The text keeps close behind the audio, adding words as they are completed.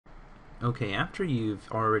Okay, after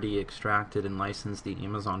you've already extracted and licensed the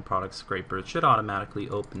Amazon product scraper, it should automatically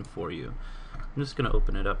open for you. I'm just going to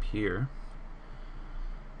open it up here.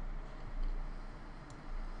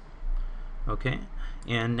 Okay,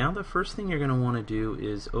 and now the first thing you're going to want to do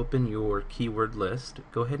is open your keyword list.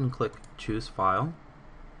 Go ahead and click Choose File.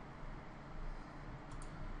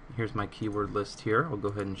 Here's my keyword list here. I'll go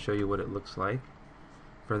ahead and show you what it looks like.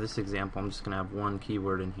 For this example, I'm just going to have one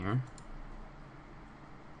keyword in here.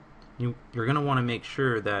 You're going to want to make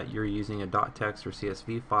sure that you're using a .text or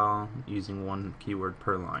CSV file using one keyword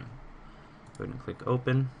per line. Go ahead and click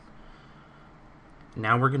Open.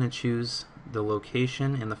 Now we're going to choose the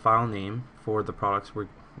location and the file name for the products we're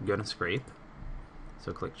going to scrape.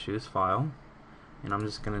 So click Choose File, and I'm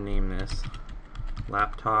just going to name this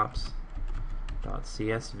laptops.csv.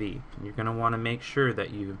 And you're going to want to make sure that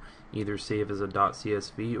you either save as a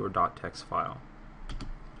 .csv or .text file.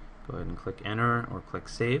 Go ahead and click Enter or click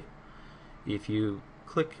Save. If you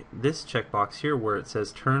click this checkbox here where it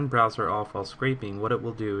says turn browser off while scraping, what it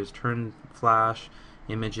will do is turn Flash,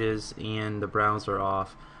 images, and the browser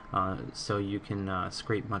off so you can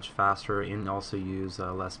scrape much faster and also use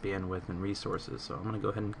less bandwidth and resources. So I'm going to go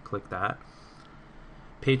ahead and click that.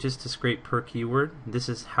 Pages to scrape per keyword. This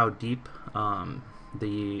is how deep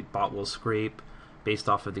the bot will scrape based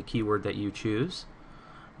off of the keyword that you choose.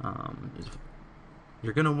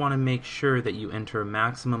 You're going to want to make sure that you enter a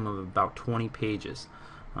maximum of about 20 pages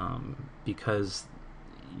because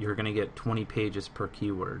you're going to get 20 pages per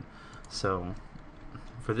keyword. So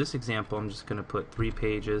for this example, I'm just going to put 3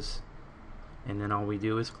 pages, and then all we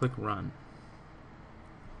do is click Run.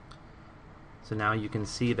 So now you can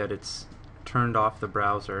see that it's turned off the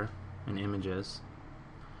browser and images,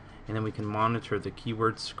 and then we can monitor the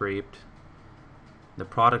keywords scraped, the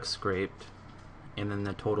product scraped, and then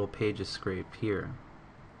the total pages scraped here.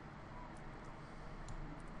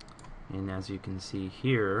 And as you can see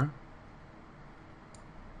here,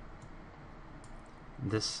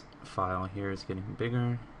 this file here is getting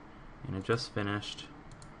bigger, and it just finished.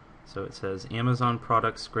 So it says Amazon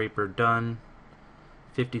product scraper done,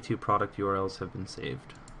 52 product URLs have been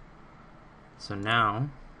saved. So now,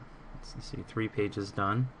 let's see, 3 pages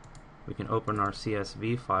done. We can open our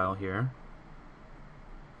CSV file here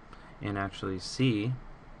and actually see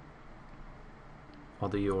all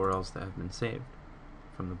the URLs that have been saved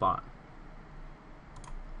from the bot.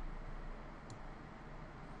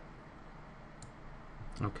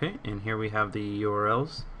 Okay, and here we have the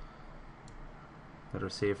URLs that are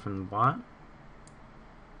saved from the bot.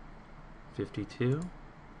 52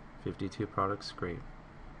 products scraped.